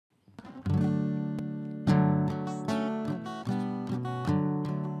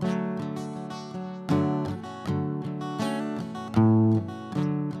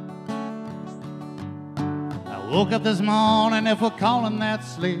Woke up this morning, if we're calling that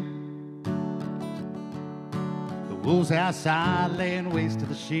sleep. The wolves outside laying waste to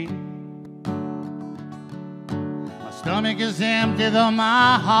the sheep. My stomach is empty, though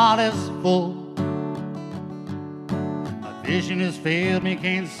my heart is full. My vision has failed me,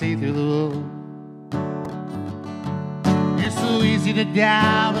 can't see through the wool. It's so easy to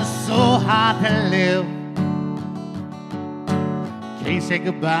die, but so hard to live. Can't say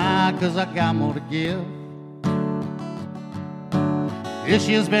goodbye, 'cause I got more to give. This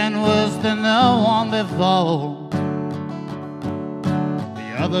year's been worse than the one before.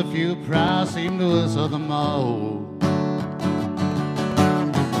 The other few priors seem to us the most.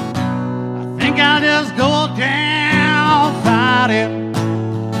 I think I'll just go down fighting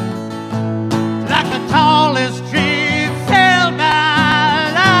like the tallest tree felled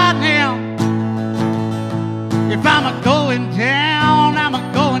by lightning. If I'm a-going down, I'm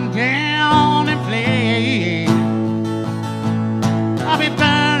a-going down in flames. I'll be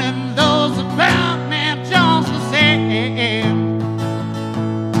burning those about me just the same.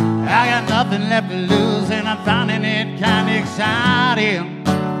 I got nothing left to lose, and I'm finding it kind of exciting.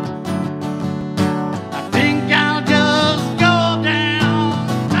 I think I'll just go down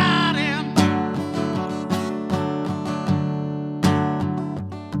fighting.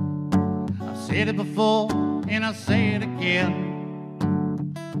 I've said it before, and I'll say it again.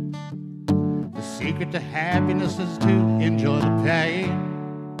 The secret to happiness is to enjoy the pain.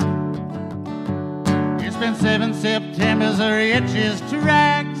 It's been 7 Septembers, the riches to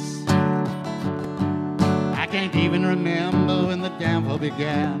rags. I can't even remember when the downfall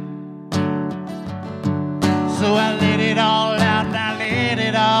began. So I let it all out and I let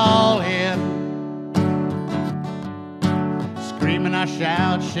it all in. Screaming I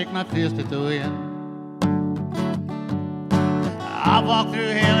shout, shake my fist at the wind. I walk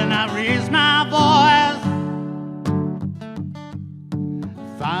through hell and I raise my voice.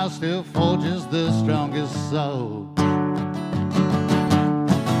 Fire still forges the strongest soul. I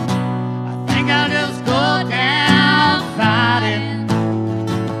think I'll just go down fighting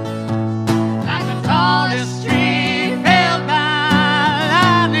like the tallest tree felled by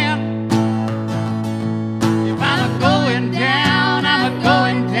lightning. If I'm a-going down, I'm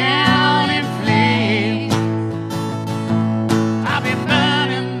a-going down in flames. I'll be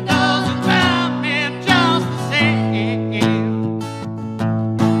burning those about me just the same.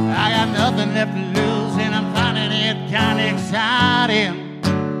 I got nothing left to lose, and I'm finding it kind of exciting.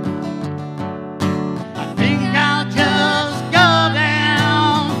 I think I'll just go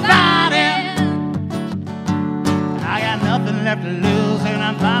down fighting. I got nothing left to lose, and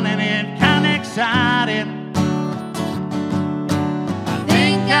I'm finding it kind of exciting. I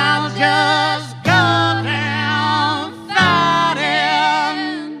think I'll just go down fighting.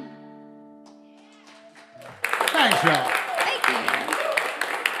 Thanks, y'all.